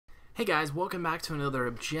Hey guys, welcome back to another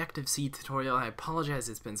Objective-C tutorial. I apologize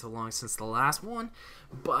it's been so long since the last one,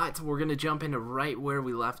 but we're going to jump into right where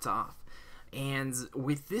we left off. And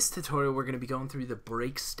with this tutorial, we're going to be going through the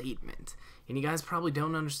break statement. And you guys probably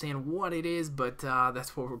don't understand what it is, but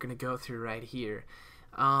that's what we're going to go through right here.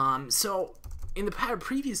 So in the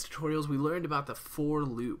previous tutorials, we learned about the for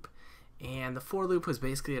loop. And the for loop was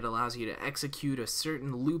basically it allows you to execute a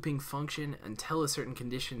certain looping function until a certain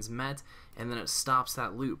condition is met, and then it stops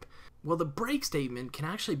that loop. Well, the break statement can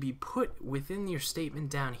actually be put within your statement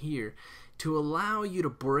down here to allow you to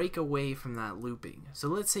break away from that looping. So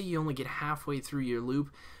let's say you only get halfway through your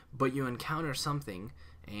loop, but you encounter something,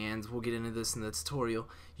 and we'll get into this in the tutorial.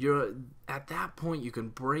 At that point, you can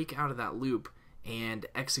break out of that loop and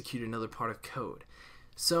execute another part of code.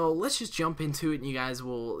 So let's just jump into it, and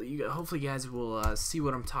hopefully you guys will see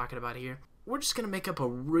what I'm talking about here. We're just going to make up a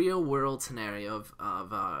real-world scenario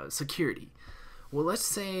of security. Well, let's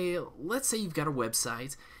say you've got a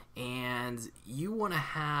website, and you want to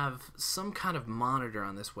have some kind of monitor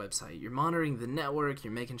on this website. You're monitoring the network,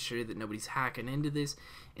 you're making sure that nobody's hacking into this,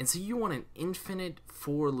 and so you want an infinite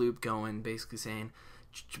for loop going, basically saying,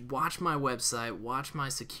 watch my website, watch my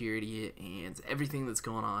security, and everything that's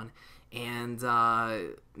going on, and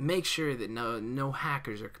make sure that no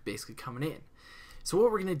hackers are basically coming in. So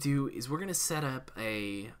what we're going to do is we're going to set up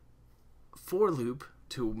a for loop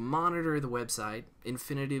to monitor the website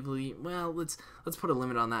infinitively. Well, let's put a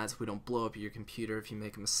limit on that so we don't blow up your computer if you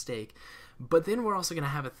make a mistake. But then we're also going to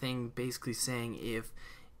have a thing basically saying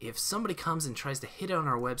if somebody comes and tries to hit on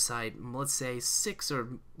our website, let's say 6 or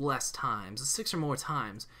more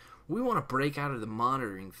times, we want to break out of the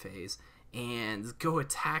monitoring phase and go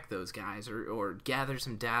attack those guys or gather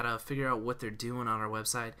some data, figure out what they're doing on our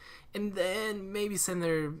website, and then maybe send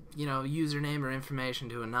their username or information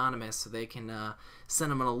to Anonymous so they can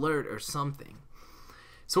send them an alert or something.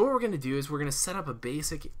 So what we're going to do is we're going to set up a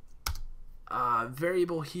basic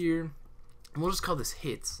variable here, and we'll just call this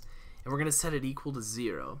hits, and we're going to set it equal to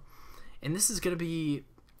 0. And this is going to be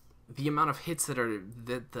the amount of hits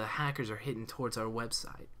that the hackers are hitting towards our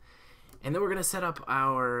website. And then we're going to set up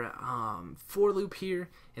our for loop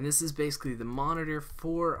here, and this is basically the monitor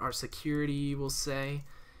for our security, we'll say,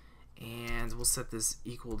 and we'll set this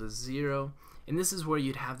equal to 0. And this is where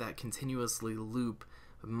you'd have that continuously loop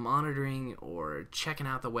monitoring or checking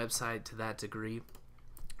out the website to that degree.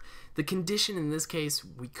 The condition in this case,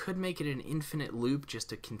 we could make it an infinite loop just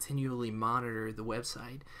to continually monitor the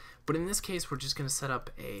website, but in this case we're just going to set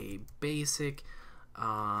up a basic,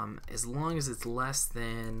 as long as it's less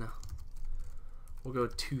than, we'll go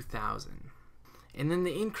 2,000. And then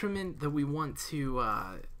the increment that we want to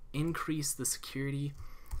increase the security,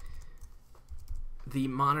 the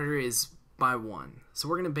monitor is by 1. So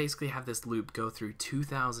we're going to basically have this loop go through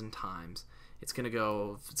 2,000 times. It's going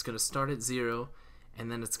to start at 0,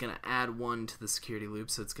 and then it's going to add 1 to the security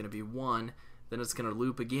loop, so it's going to be 1, then it's going to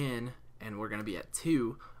loop again, and we're going to be at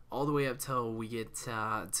 2, all the way up till we get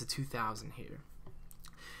to 2,000 here.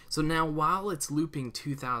 So now while it's looping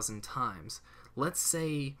 2,000 times, let's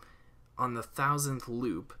say on the 1,000th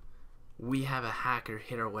loop, we have a hacker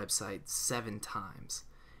hit our website 7 times.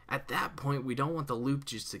 At that point, we don't want the loop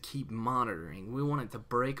just to keep monitoring. We want it to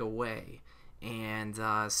break away and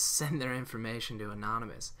send their information to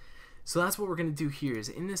Anonymous. So that's what we're going to do here is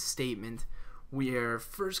in this statement, we are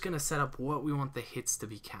first going to set up what we want the hits to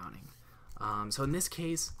be counting. So in this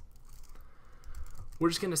case, we're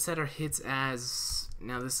just going to set our hits as,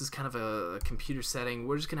 now this is kind of a computer setting,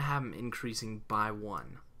 we're just going to have them increasing by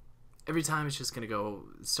 1. Every time it's just going to go,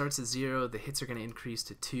 it starts at 0, the hits are going to increase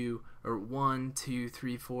to 2, or 1, 2,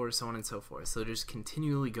 3, 4, so on and so forth. So they're just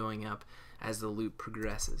continually going up as the loop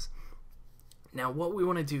progresses. Now what we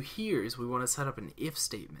want to do here is we want to set up an if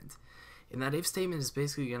statement. And that if statement is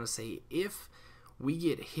basically going to say if we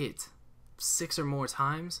get hit 6 or more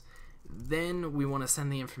times, then we want to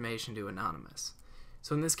send the information to Anonymous.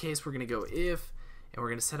 So in this case, we're going to go if, and we're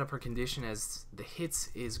going to set up our condition as the hits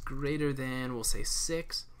is greater than, we'll say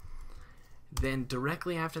 6. Then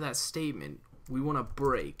directly after that statement, we want to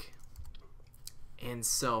break. And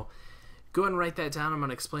so go ahead and write that down. I'm going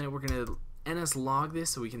to explain it. We're going to NS log this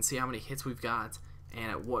so we can see how many hits we've got and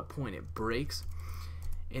at what point it breaks.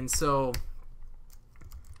 And so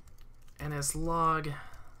NS log,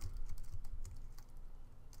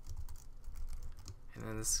 and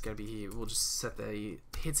then this is going to be, we'll just set the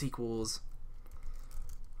hits equals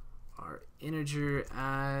our integer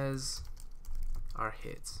as our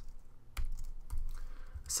hits.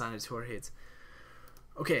 Assign it to our hits.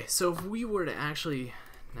 Okay, so if we were to actually,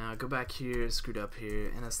 now go back here, screwed up here,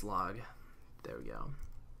 NS log, there we go.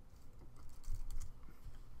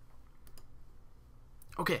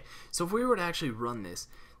 Okay, so if we were to actually run this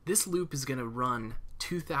loop is going to run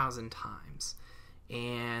 2,000 times.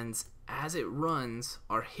 And as it runs,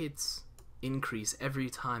 our hits increase every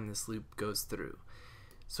time this loop goes through.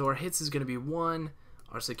 So our hits is going to be 1,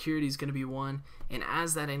 our security is going to be 1, and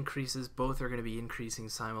as that increases, both are going to be increasing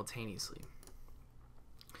simultaneously.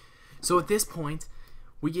 So at this point,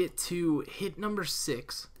 we get to hit number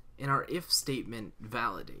 6, and our if statement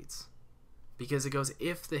validates. Because it goes,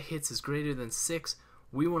 if the hits is greater than 6,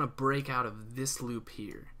 we want to break out of this loop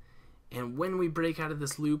here. And when we break out of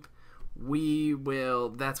this loop,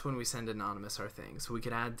 that's when we send anonymous our thing. So we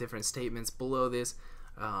could add different statements below this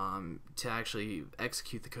to actually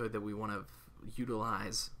execute the code that we want to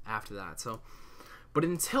utilize after that. But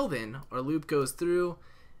until then, our loop goes through,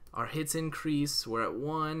 our hits increase, we're at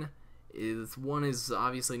 1. 1 is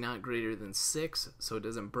obviously not greater than 6, so it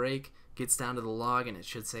doesn't break. Gets down to the log, and it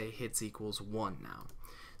should say hits equals 1 now.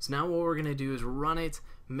 So now what we're going to do is run it,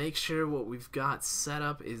 make sure what we've got set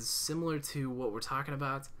up is similar to what we're talking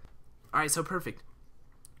about. Alright, so perfect.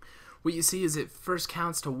 What you see is it first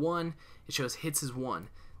counts to 1, it shows hits is 1.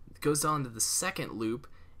 It goes on to the second loop,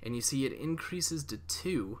 and you see it increases to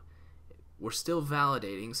 2. We're still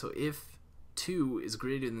validating, so if 2 is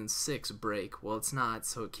greater than 6, break. Well, it's not,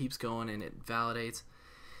 so it keeps going and it validates.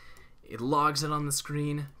 It logs it on the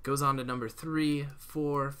screen, goes on to number 3,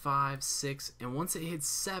 4, 5, 6, and once it hits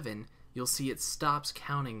 7, you'll see it stops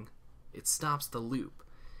counting. It stops the loop.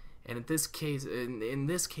 And in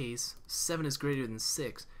this case, 7 is greater than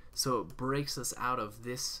 6, so it breaks us out of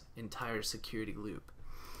this entire security loop.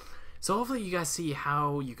 So hopefully you guys see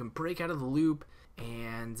how you can break out of the loop,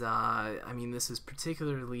 and I mean, this is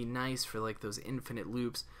particularly nice for like those infinite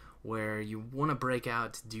loops where you want to break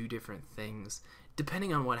out to do different things.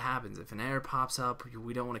 Depending on what happens, if an error pops up,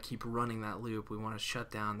 we don't want to keep running that loop. We want to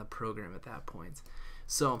shut down the program at that point.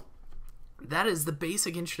 So that is the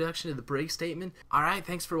basic introduction to the break statement. Alright,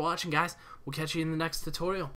 thanks for watching, guys. We'll catch you in the next tutorial.